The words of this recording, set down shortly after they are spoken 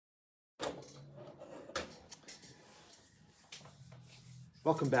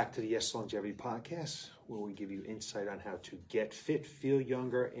Welcome back to the Yes Longevity Podcast, where we give you insight on how to get fit, feel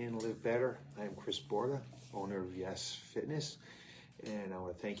younger, and live better. I am Chris Borda, owner of Yes Fitness, and I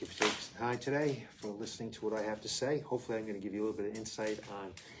want to thank you for taking some time today for listening to what I have to say. Hopefully, I'm going to give you a little bit of insight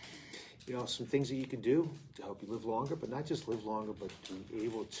on, some things that you can do to help you live longer, but not just live longer, but to be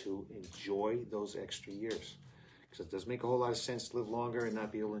able to enjoy those extra years. Because it does make a whole lot of sense to live longer and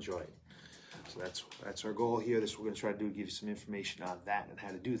not be able to enjoy it. So that's our goal here. This is what we're going to try to do, give you some information on that and how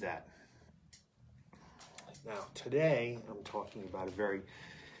to do that. Now, today I'm talking about a very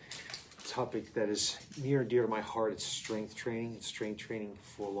topic that is near and dear to my heart. It's strength training. It's strength training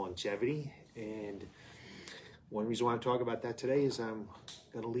for longevity. And one reason why I'm talking about that today is I'm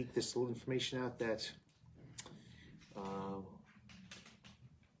going to leak this little information out that I'm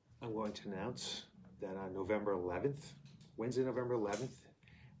going to announce that on November 11th, Wednesday, November 11th,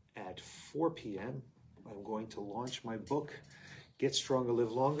 at 4 p.m., I'm going to launch my book, Get Stronger,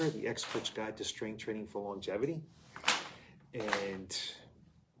 Live Longer, The Expert's Guide to Strength Training for Longevity. And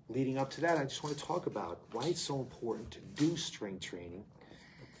leading up to that, I just want to talk about why it's so important to do strength training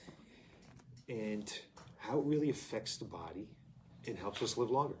and how it really affects the body and helps us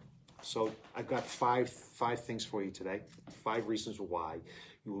live longer. So I've got five things for you today, 5 reasons why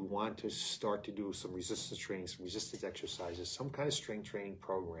you would want to start to do some resistance training, some resistance exercises, some kind of strength training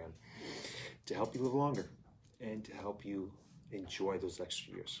program to help you live longer and to help you enjoy those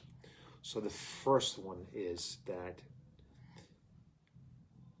extra years. So the first one is that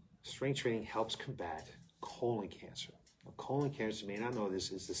strength training helps combat colon cancer. Now, colon cancer, you may not know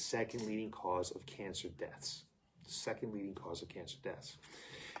this, is the second leading cause of cancer deaths. The second leading cause of cancer deaths.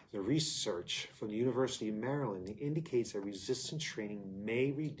 The research from the University of Maryland indicates that resistance training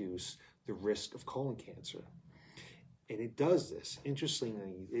may reduce the risk of colon cancer. And it does this,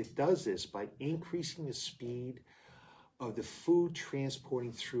 interestingly, it does this by increasing the speed of the food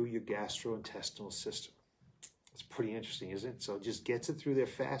transporting through your gastrointestinal system. It's pretty interesting, isn't it? So it just gets it through there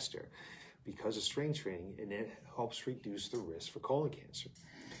faster because of strength training, and it helps reduce the risk for colon cancer.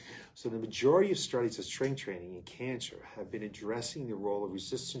 So the majority of studies of strength training in cancer have been addressing the role of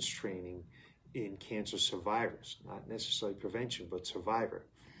resistance training in cancer survivors, not necessarily prevention, but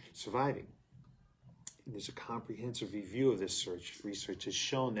surviving. And there's a comprehensive review of this research has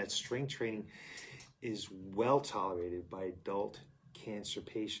shown that strength training is well tolerated by adult cancer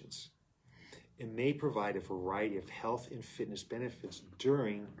patients. It may provide a variety of health and fitness benefits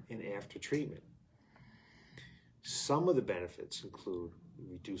during and after treatment. Some of the benefits include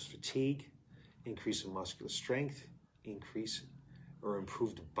reduced fatigue, increase in muscular strength, increase or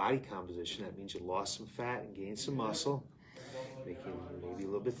improved body composition. That means you lost some fat and gained some muscle, making you maybe a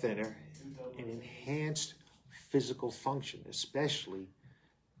little bit thinner, and enhanced physical function, especially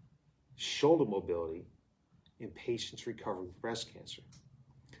shoulder mobility in patients recovering from breast cancer.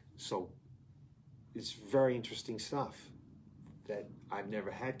 So it's very interesting stuff that I've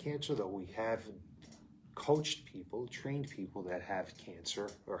never had cancer, though we have coached people, trained people that have cancer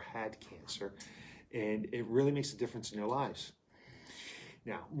or had cancer, and it really makes a difference in their lives.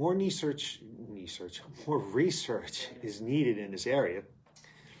 Now, more research is needed in this area,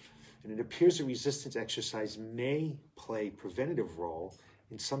 and it appears that resistance exercise may play a preventative role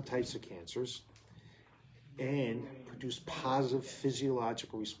in some types of cancers and produce positive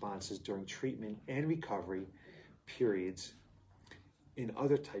physiological responses during treatment and recovery periods in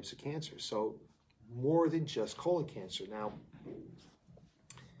other types of cancer. So more than just colon cancer. Now,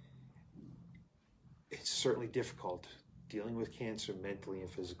 it's certainly difficult dealing with cancer mentally and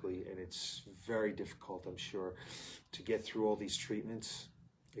physically, and it's very difficult, I'm sure, to get through all these treatments.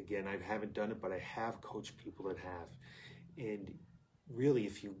 Again, I haven't done it, but I have coached people that have. And really,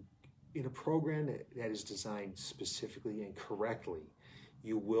 if you, in a program that is designed specifically and correctly,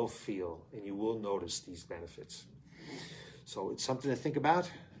 you will feel and you will notice these benefits. So it's something to think about.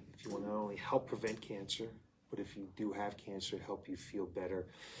 If you want to not only help prevent cancer, but if you do have cancer, help you feel better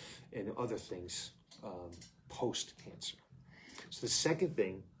and other things post-cancer. So the second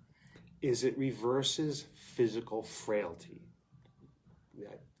thing is it reverses physical frailty.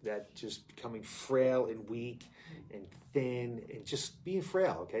 That just becoming frail and weak and thin and just being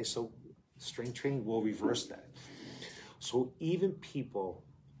frail, okay? So strength training will reverse that. So even people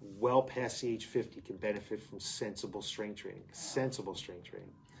well past the age 50 can benefit from sensible strength training. Several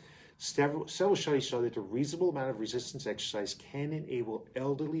studies show that a reasonable amount of resistance exercise can enable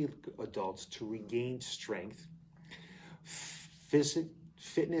elderly adults to regain strength,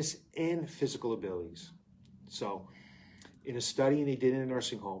 fitness, and physical abilities. So, in a study they did in a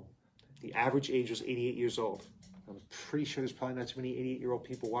nursing home, the average age was 88 years old. I'm pretty sure there's probably not too many 88-year-old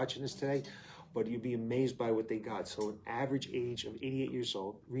people watching this today, but you'd be amazed by what they got. So an average age of 88 years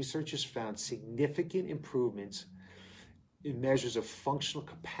old, researchers found significant improvements in measures of functional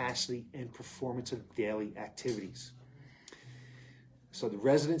capacity and performance of daily activities. So the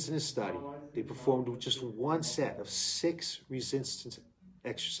residents in the study, they performed just one set of 6 resistance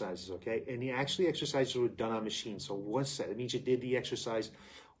exercises, okay? And the exercises were done on machines. So one set, it means you did the exercise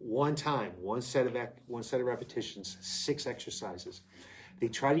one time, one set of repetitions, 6 exercises. They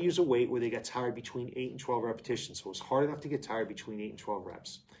tried to use a weight where they got tired between 8 and 12 repetitions. So it was hard enough to get tired between 8 and 12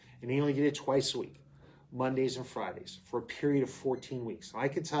 reps. And they only did it twice a week, Mondays and Fridays, for a period of 14 weeks. So I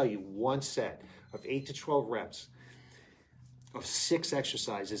can tell you one set of 8 to 12 reps of 6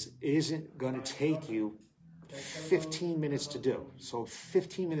 exercises isn't going to take you 15 minutes to do. So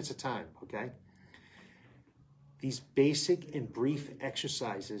 15 minutes of time, okay? These basic and brief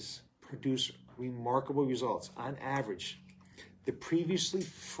exercises produce remarkable results. On average, the previously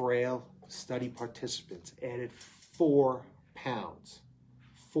frail study participants added 4 pounds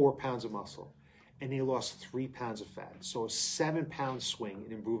of muscle, and they lost 3 pounds of fat. So a 7-pound swing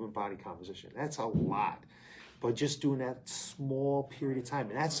in improvement body composition. That's a lot. But just doing that small period of time.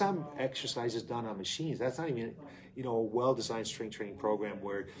 And that's some exercises done on machines. That's not even, a well-designed strength training program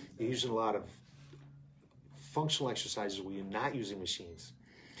where you're using a lot of functional exercises where you're not using machines.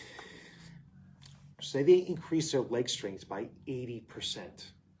 So they increase their leg strength by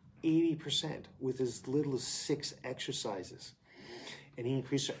 80%. 80% with as little as 6 exercises. And they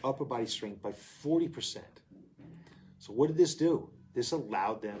increased their upper body strength by 40%. So what did this do? This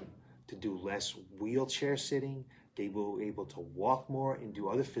allowed them to do less wheelchair sitting. They were able to walk more and do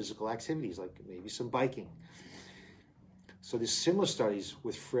other physical activities, like maybe some biking. So there's similar studies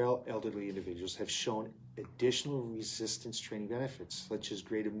with frail elderly individuals have shown additional resistance training benefits, such as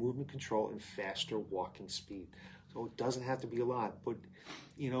greater movement control and faster walking speed. So it doesn't have to be a lot, but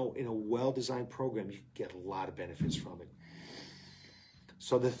in a well-designed program, you get a lot of benefits from it.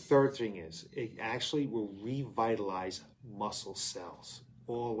 So the third thing is, it actually will revitalize muscle cells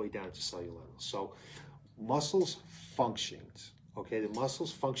all the way down to cellular level. So muscles functions, okay? The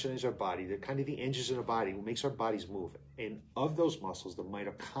muscles function as our body. They're kind of the engines in our body, what makes our bodies move. And of those muscles, the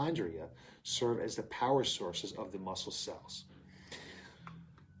mitochondria serve as the power sources of the muscle cells.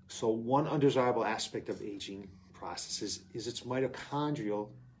 So one undesirable aspect of aging processes is its mitochondrial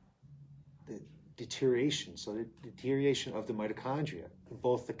deterioration. So the deterioration of the mitochondria, in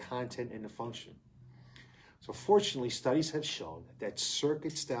both the content and the function. So fortunately, studies have shown that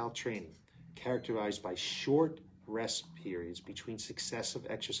circuit-style training, characterized by short rest periods between successive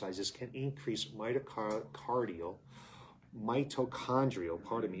exercises, can increase mitochondrial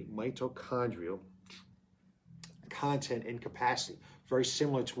content and capacity. Very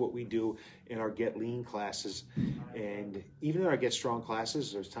similar to what we do in our Get Lean classes. And even in our Get Strong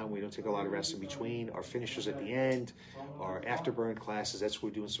classes, there's time we don't take a lot of rest in between. Our finishers at the end, our afterburn classes, that's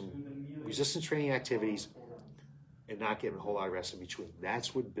where we're doing some resistance training activities and not getting a whole lot of rest in between.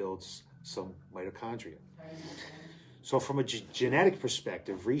 That's what builds some mitochondria. So from a genetic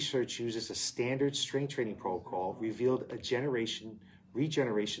perspective, research uses a standard strength training protocol revealed a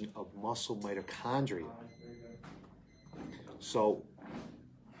regeneration of muscle mitochondria. So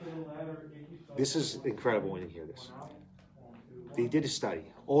this is incredible when you hear this. They did a study,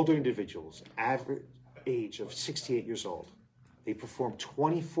 older individuals, average age of 68 years old. They performed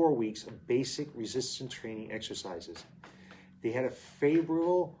 24 weeks of basic resistance training exercises. They had a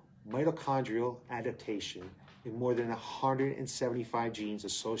favorable mitochondrial adaptation in more than 175 genes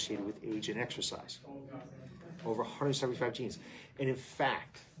associated with age and exercise. Over 175 genes. And in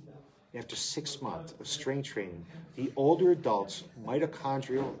fact, after 6 months of strength training, the older adults'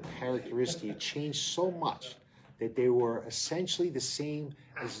 mitochondrial characteristics changed so much that they were essentially the same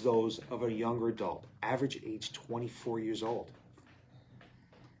as those of a younger adult, average age 24 years old.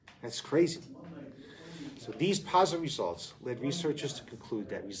 That's crazy. So these positive results led researchers to conclude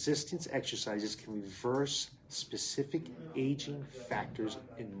that resistance exercises can reverse specific aging factors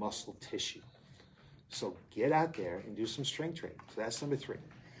in muscle tissue. So get out there and do some strength training. So that's number 3.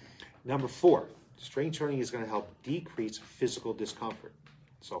 Number 4, strength training is going to help decrease physical discomfort.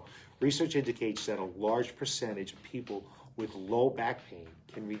 So research indicates that a large percentage of people with low back pain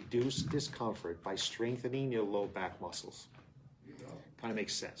can reduce discomfort by strengthening their low back muscles. Kind of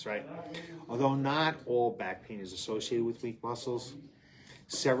makes sense, right? Although not all back pain is associated with weak muscles,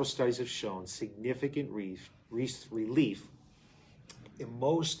 several studies have shown significant relief in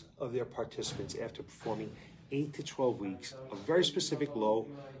most of their participants after performing 8 to 12 weeks of very specific low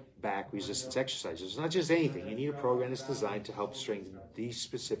back resistance exercises. It's not just anything. You need a program that's designed to help strengthen these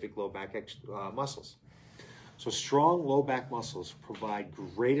specific low back muscles. So strong low back muscles provide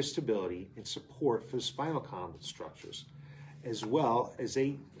greater stability and support for the spinal column structures, as well as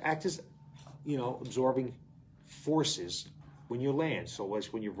they act as, absorbing forces when you land. So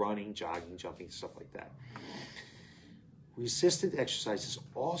as when you're running, jogging, jumping, stuff like that. Resistant exercise is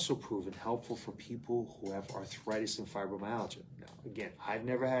also proven helpful for people who have arthritis and fibromyalgia. Now, again, I've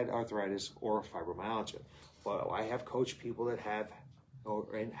never had arthritis or fibromyalgia, but I have coached people that have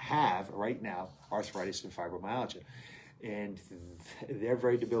right now arthritis and fibromyalgia, and they're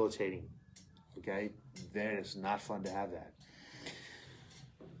very debilitating. Okay, that is not fun to have that.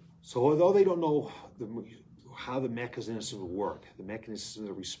 So although they don't know how the mechanisms work, the mechanisms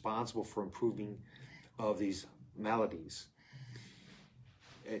are responsible for improving of these maladies,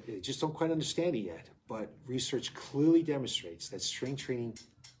 they just don't quite understand it yet. But research clearly demonstrates that strength training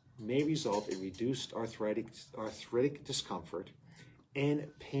may result in reduced arthritic discomfort and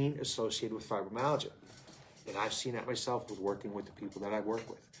pain associated with fibromyalgia. And I've seen that myself with working with the people that I work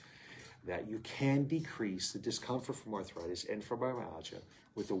with, that you can decrease the discomfort from arthritis and fibromyalgia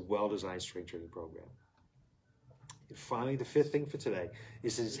with a well-designed strength training program. And finally, the fifth thing for today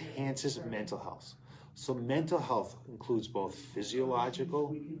is it enhances mental health. So mental health includes both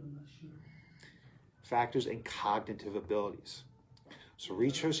physiological factors and cognitive abilities. So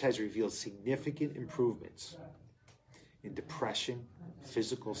research has revealed significant improvements in depression,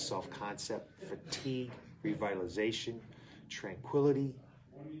 physical self-concept, fatigue, revitalization, tranquility,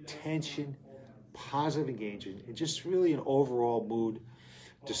 tension, positive engagement, and just really an overall mood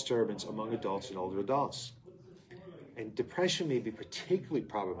disturbance among adults and older adults. And depression may be particularly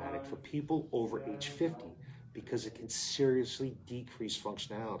problematic for people over age 50 because it can seriously decrease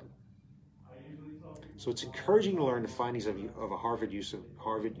functionality. So it's encouraging to learn the findings of a Harvard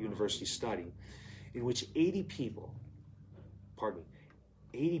University study in which 80%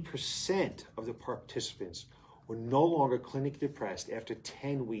 of the participants were no longer clinically depressed after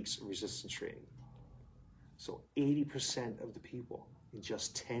 10 weeks of resistance training. So 80% of the people in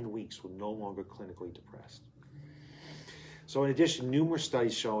just 10 weeks were no longer clinically depressed. So in addition, numerous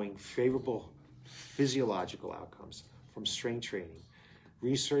studies showing favorable physiological outcomes from strength training,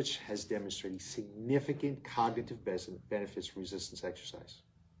 research has demonstrated significant cognitive benefits from resistance exercise.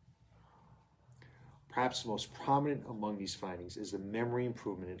 Perhaps the most prominent among these findings is the memory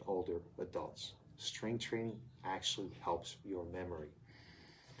improvement in older adults. Strength training actually helps your memory.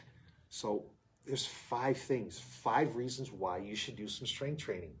 So there's 5 reasons why you should do some strength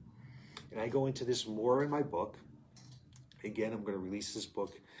training. And I go into this more in my book. Again, I'm going to release this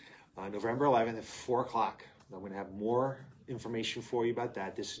book November 11th at 4 o'clock. I'm going to have more information for you about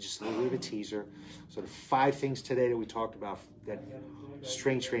that. This is just a little bit of a teaser. So the 5 things today that we talked about that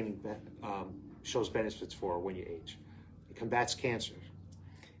strength training shows benefits for when you age. It combats cancer.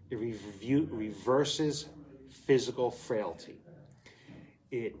 It reverses physical frailty.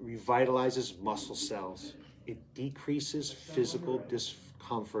 It revitalizes muscle cells. It decreases physical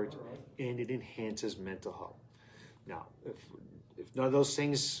discomfort, and it enhances mental health. Now, if none of those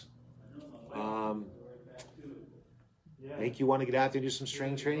things make you want to get out there and do some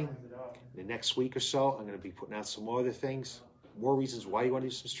strength training, in the next week or so, I'm going to be putting out some more other things, more reasons why you want to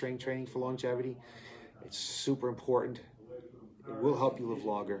do some strength training for longevity. It's super important. It will help you live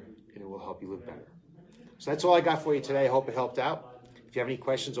longer, and it will help you live better. So that's all I got for you today. I hope it helped out. If you have any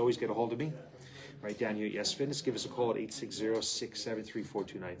questions, always get a hold of me. Right down here at Yes Fitness. Give us a call at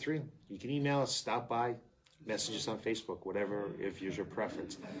 860-673-4293. You can email us, stop by, message us on Facebook, whatever, if you're your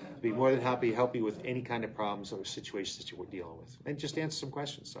preference. I'd be more than happy to help you with any kind of problems or situations that you're dealing with, and just answer some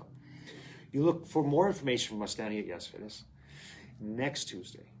questions. So you look for more information from us down here at Yes Fitness. Next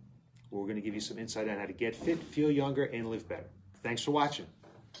Tuesday, we're going to give you some insight on how to get fit, feel younger, and live better. Thanks for watching.